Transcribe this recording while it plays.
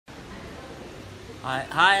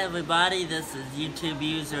Hi everybody, this is YouTube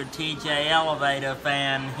user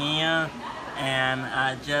TJElevatorfan here, and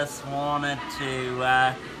I just wanted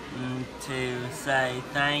to say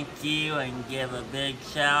thank you and give a big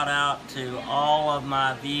shout out to all of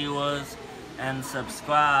my viewers and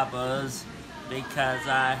subscribers, because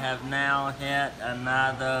I have now hit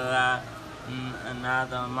another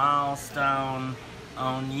milestone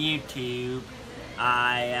on YouTube.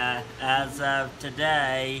 As of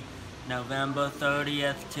today, November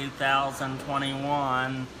 30th,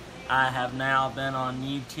 2021, I have now been on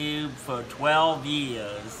YouTube for 12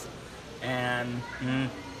 years. And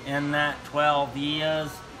in that 12 years,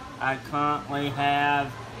 I currently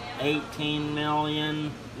have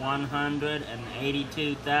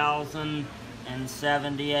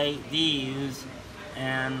 18,182,078 views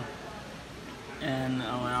and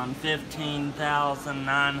around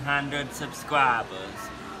 15,900 subscribers.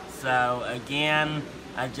 So again,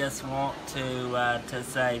 I just want to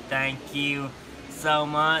say thank you so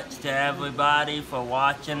much to everybody for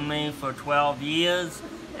watching me for 12 years,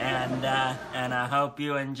 and I hope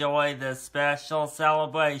you enjoy this special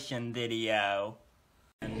celebration video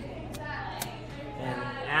in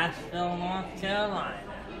Asheville, North Carolina.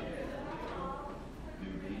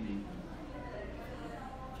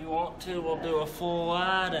 If you want to, we'll do a full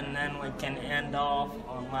ride and then we can end off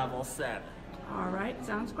on level 7. All right,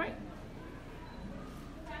 sounds great.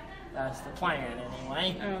 That's the plan,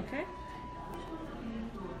 anyway. Okay.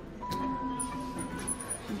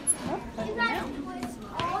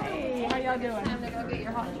 Hey, how y'all doing? Time to go get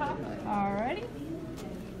your hot chocolate. All righty.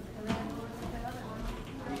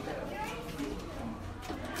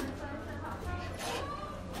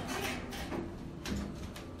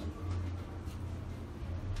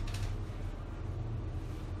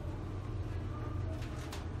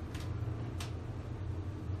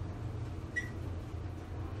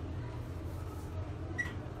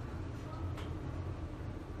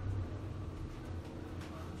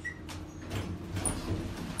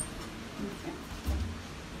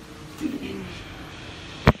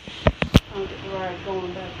 I'll get the ride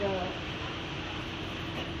going back up.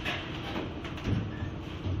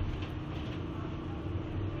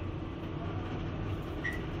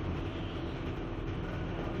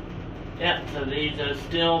 Yep, so these are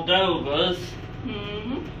still Dovers.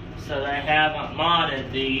 Mm-hmm. So they haven't modded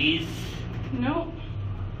these. Nope.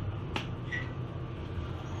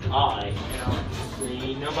 Alright, now let's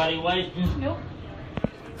see. Nobody waiting? Nope.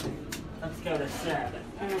 Let's go to 7.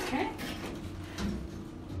 Okay.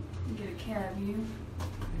 Get a cab view.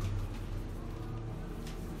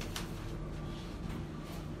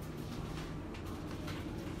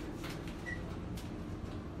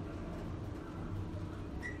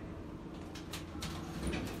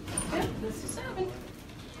 Yep, this is 7.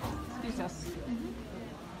 Excuse us.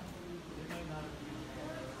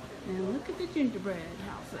 And look at the gingerbread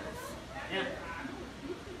houses. Yep.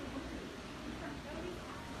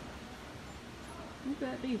 Look at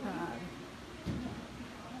that beehive.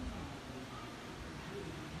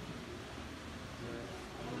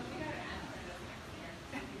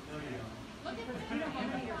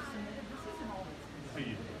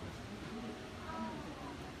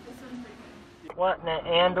 Wasn't it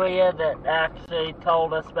Andrea that actually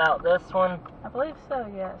told us about this one? I believe so,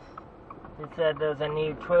 yes. She said there's a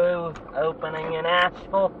new crew opening in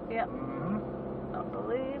Asheville. Yep. I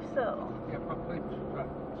believe so. Yeah, probably.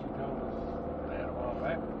 She told us that a while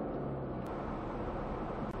back.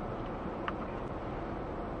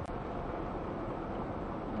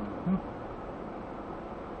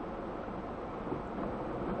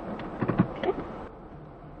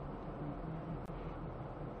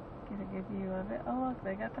 Get a good view of it. Oh, look,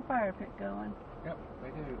 they got the fire pit going. Yep, they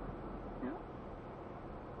do. Yep.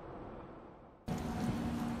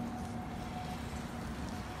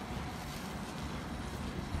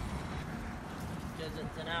 Because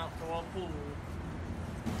it's an outdoor pool.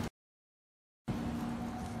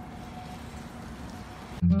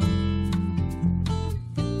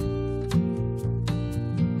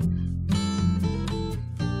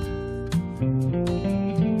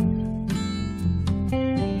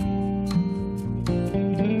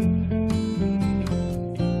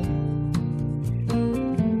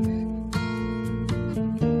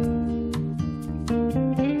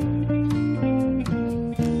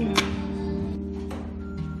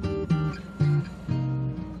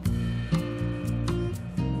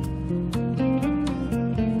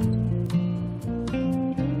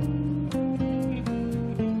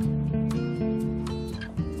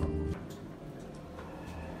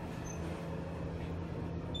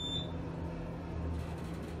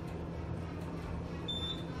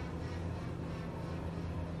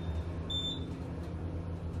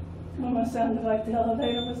 Almost sounded like the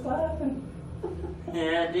elevator was laughing.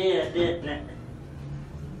 Yeah, it did, didn't it?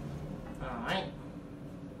 Alright.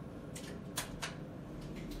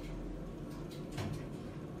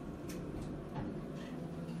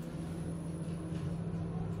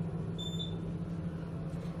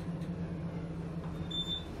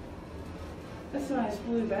 That's a nice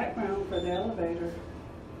blue background for the elevator.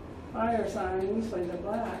 Fire sign, usually they're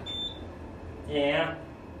black. Yeah.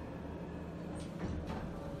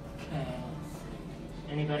 Okay.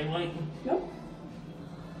 Anybody waiting? Nope.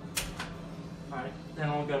 Alright,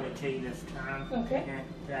 then we'll go to T this time. Okay.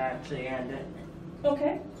 And actually end it.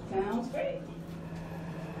 Okay, sounds great.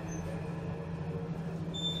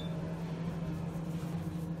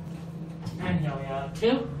 And here we have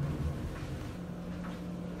 2.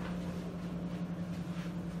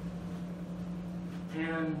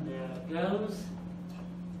 And there it goes.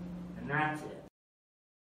 And that's it.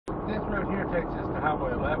 This road here takes us to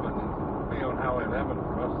Highway 11, and be on Highway 11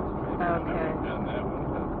 for most of the way. I've never done that one,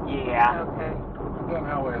 but Yeah. Okay. we've done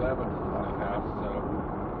Highway 11 for my house, so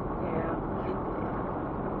Yeah.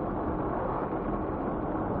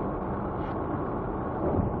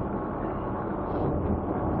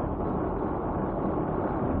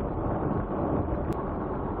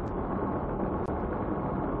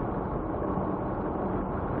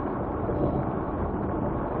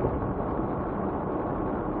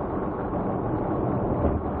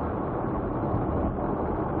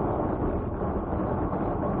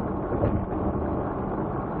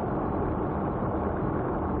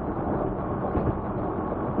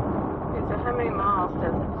 How many miles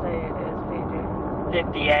does it say it is, TJ?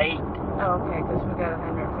 58. Oh, okay, because we got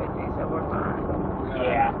 150, so we're fine.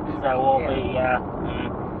 Yeah.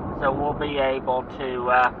 So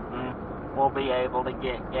we'll be able to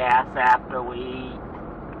get gas after we eat.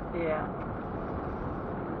 Yeah.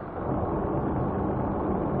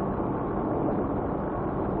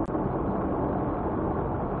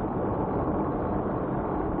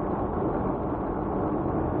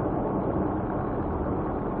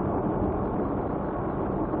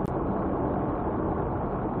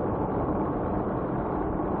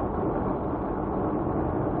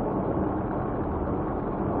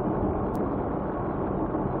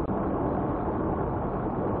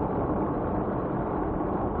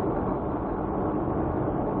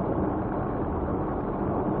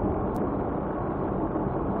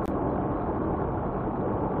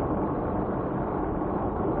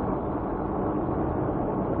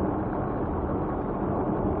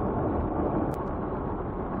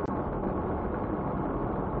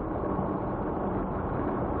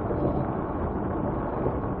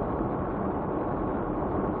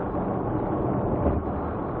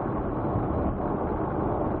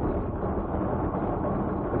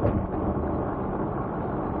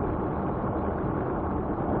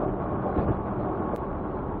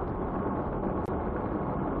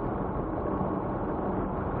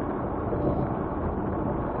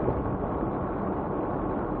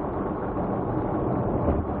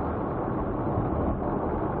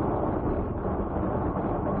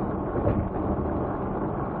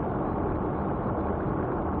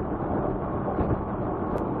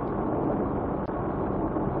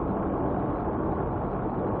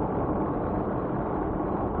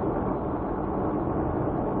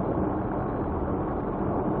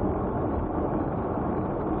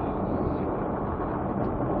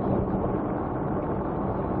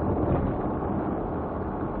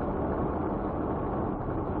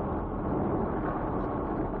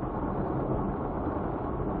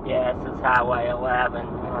 Yeah, this is Highway 11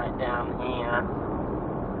 right down here.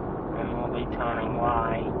 And we'll be turning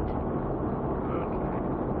right.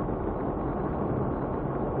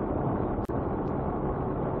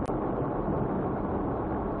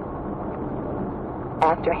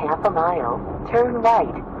 After half a mile, turn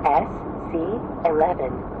right,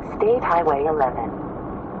 SC11, State Highway 11.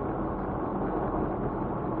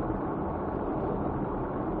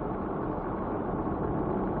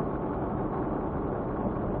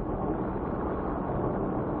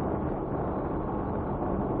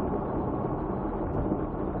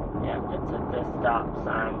 Yeah, it's at this stop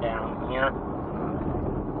sign down here.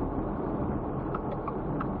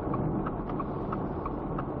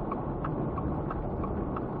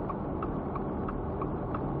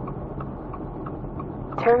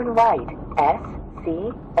 Turn right,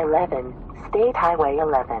 SC11, State Highway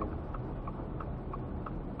 11.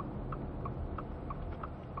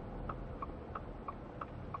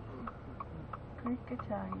 Greek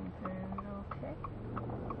Italian food, okay.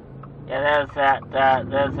 Yeah,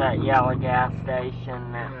 there's that yellow gas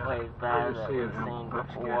station that we've seen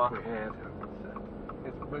before. We had.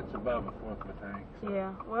 It's above a foot, I think. So.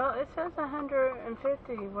 Yeah. Well, it says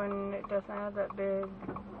 150 when it doesn't have that big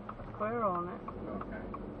square on it. Okay.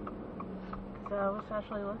 So I was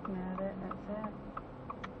actually looking at it and it said.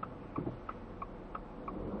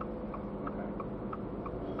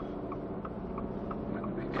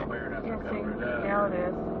 Yeah, see, now it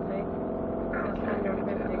is. See? It's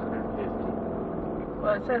 150.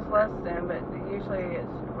 Well, it says less than, but usually it's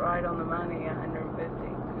right on the money, 150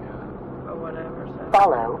 or whatever. So.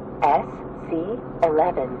 Follow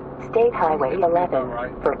SC11, State Highway 11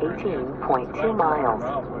 for 18.2 miles.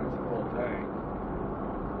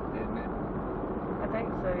 I think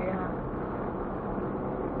so, yeah.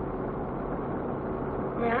 I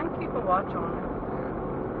mean, I can keep a watch on it.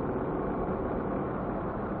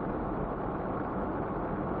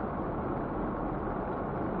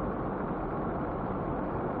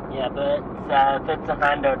 Yeah, but if it's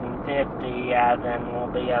 150, then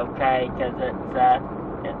we'll be okay, because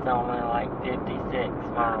it's only like 56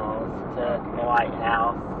 miles to the White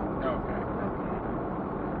House. Okay.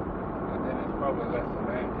 And then it's probably less than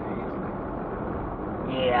that easily.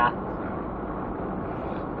 Yeah.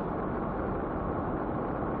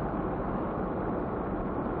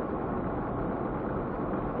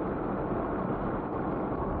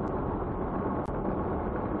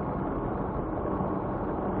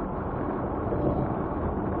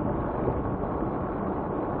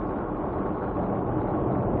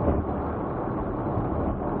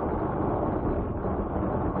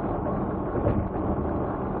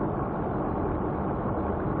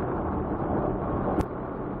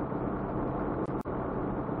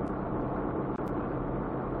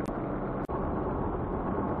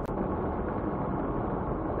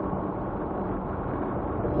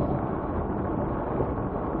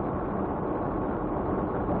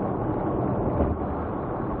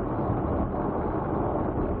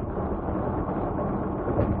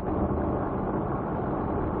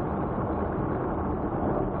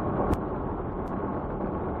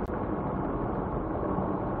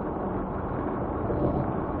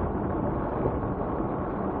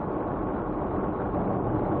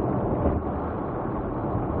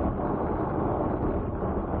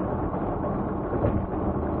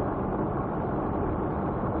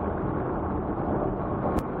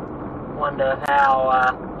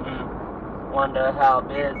 Wonder how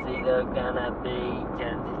busy they're gonna be,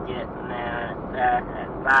 just getting there at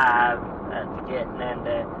 5. That's getting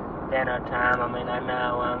into dinner time. I mean, I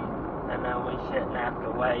know we shouldn't have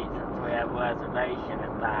to wait since we have a reservation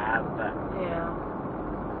at 5, but yeah,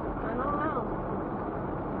 I don't know.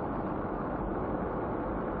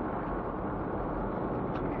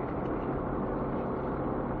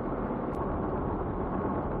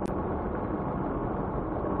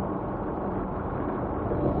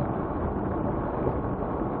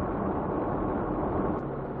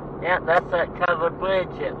 yeah, that's that covered bridge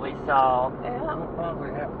that we saw. Yeah. We'll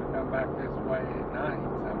probably have to come back this way at night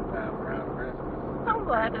sometime around Christmas. I'm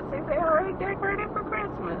glad to see they already decorated for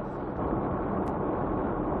Christmas.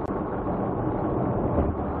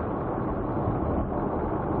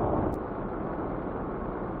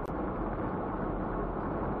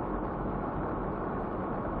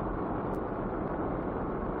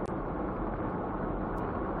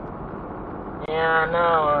 Yeah, I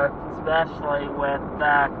know, especially with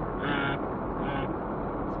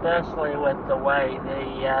the way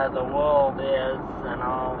the world is and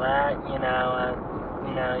all that, you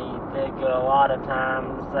you figure a lot of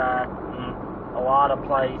times, a lot of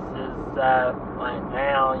places, like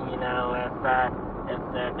now, if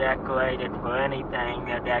they're decorated for anything,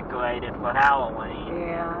 they're decorated for Halloween.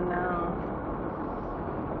 Yeah, I know.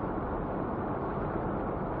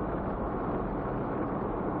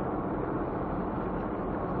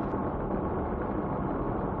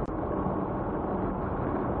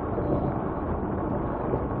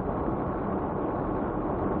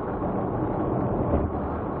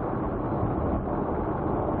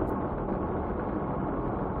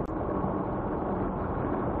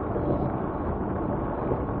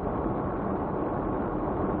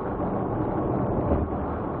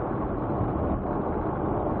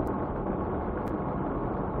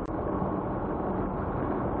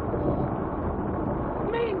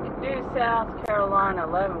 South Carolina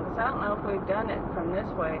 11, because I don't know if we've done it from this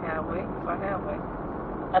way, have we? Or have we?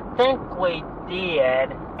 I think we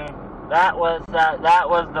did. That was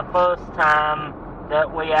the first time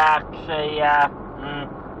that we actually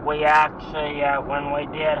when we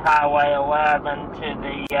did Highway 11 to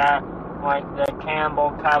the like the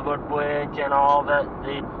Campbell covered bridge and all that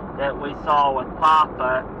we saw with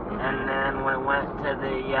Papa, and then we went to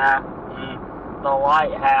the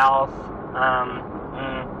White House.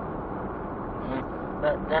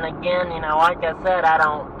 But then again, you know, like I said, I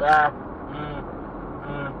don't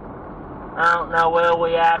know where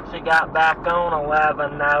we actually got back on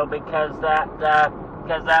 11 though, because that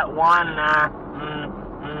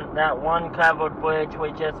one covered bridge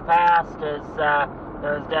we just passed is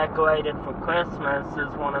decorated for Christmas, is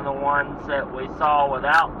one of the ones that we saw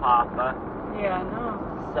without Papa. Yeah, I know.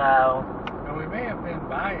 So. And we may have been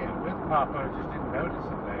by it with Papa, just didn't notice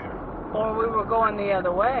it there. Or we were going the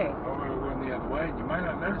other way. Or we were going the other way. You might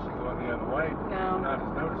not notice it going the other way. No. It's not as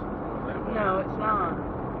noticeable that way. No, it's not.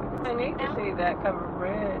 I need to see that covered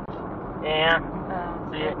bridge. Yeah.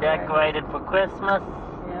 See it decorated for Christmas.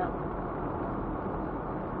 Yeah.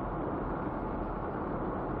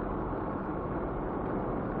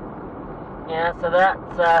 Yeah, so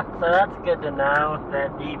that's good to know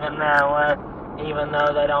that even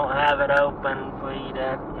though they don't have it open for you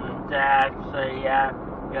to actually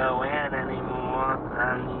go in anymore,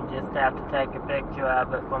 you just have to take a picture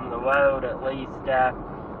of it from the road. At least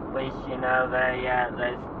you know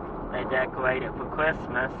they decorate it for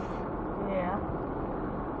Christmas. Yeah.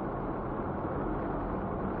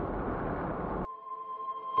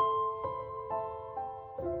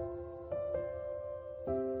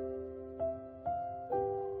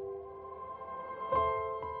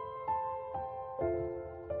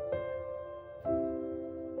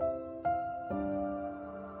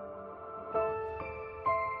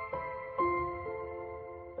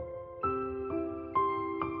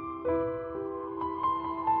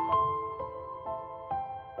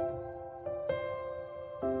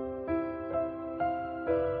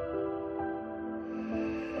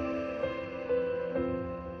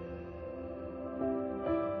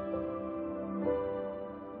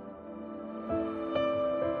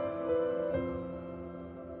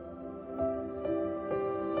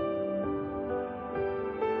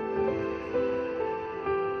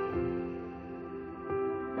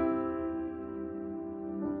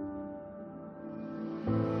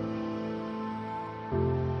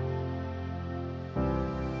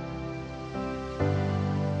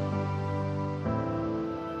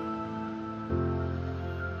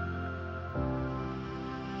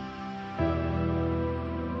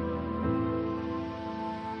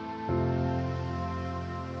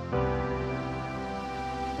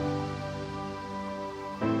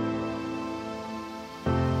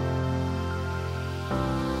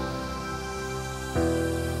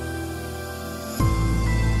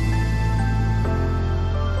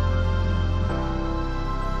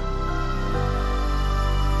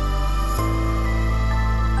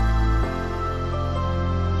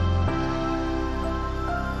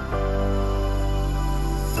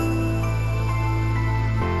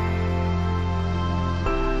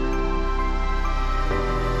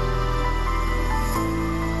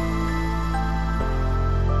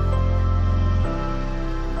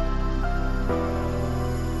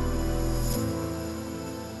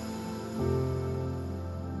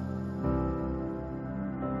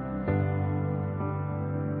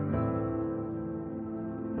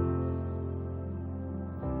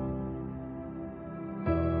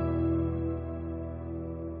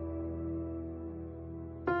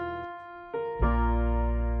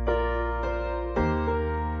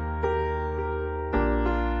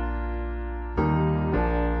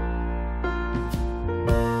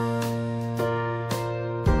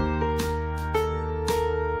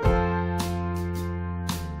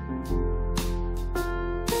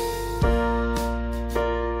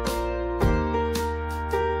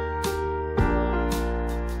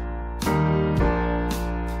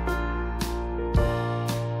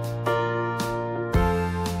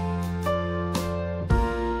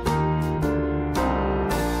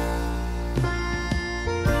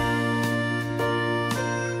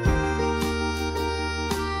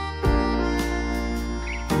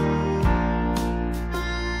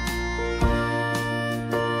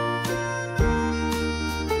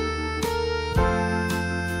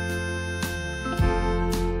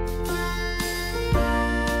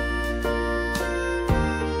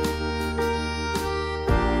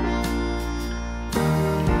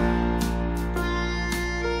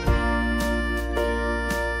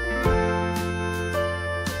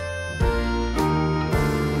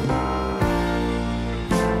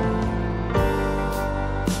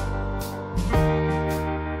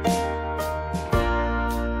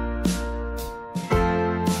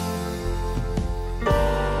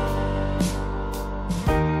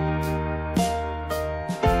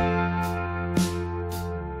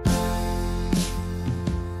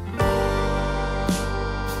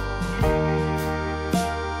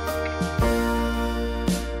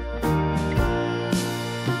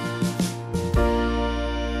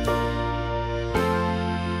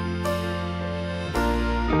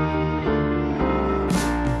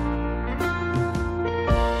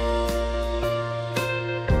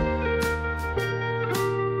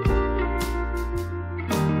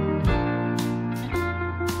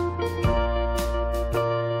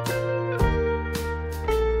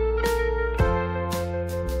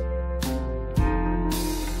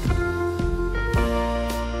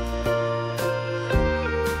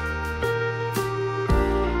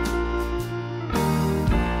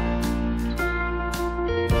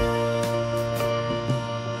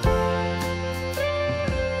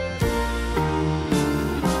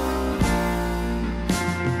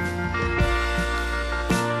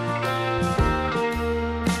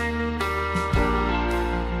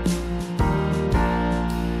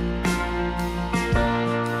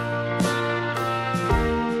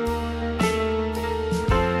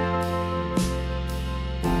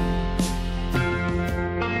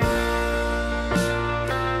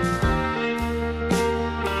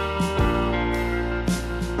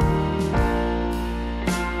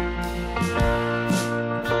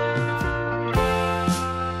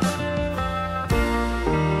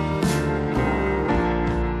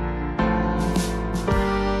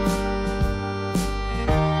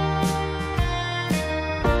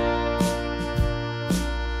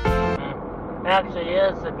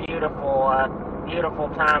 is a beautiful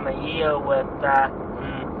time of year with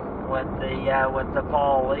the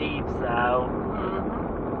fall leaves, though.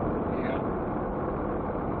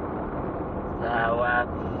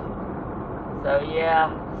 So yeah,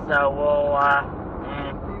 so we'll,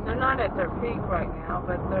 They're not at their peak right now,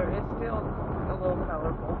 but it's still a little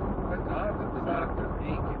colorful. It's odd that they're not at their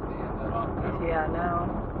peak at the end of October. Yeah, I know.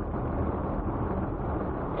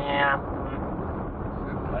 yeah.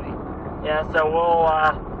 Good buddy. Yeah, so we'll,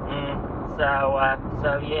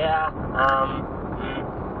 so yeah,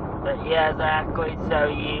 but yeah, exactly, so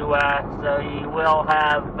you will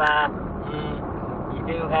have, you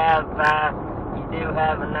do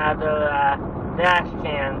have another, dash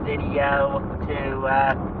cam video to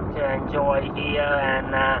enjoy here,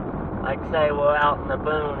 and, like I say, we're out in the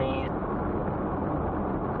boonies.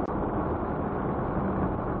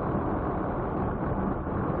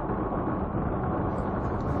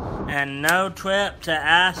 And no trip to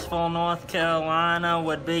Asheville, North Carolina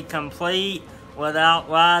would be complete without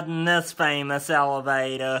riding this famous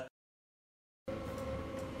elevator.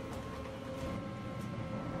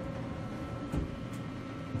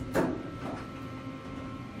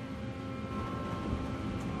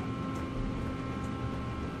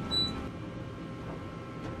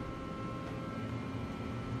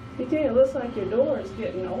 TJ, it looks like your door is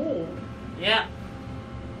getting old. Yep.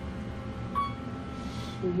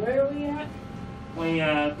 Where are we at? We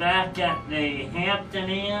are back at the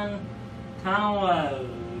Hampton Inn Tunnel Road.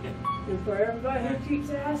 And for everybody who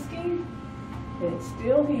keeps asking, it's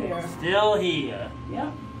still here. Still here.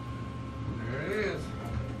 Yep. There it is.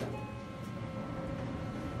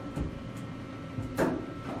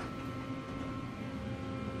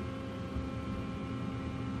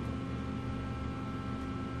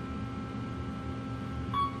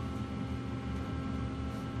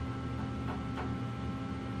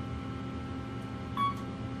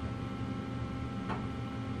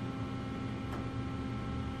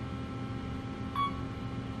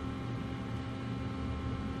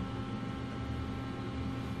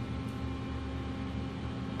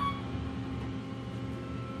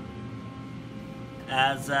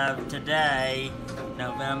 As of today,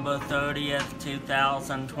 November 30th,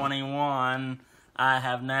 2021, I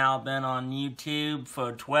have now been on YouTube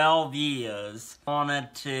for 12 years.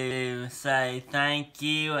 Wanted to say thank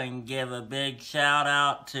you and give a big shout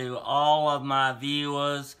out to all of my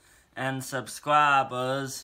viewers and subscribers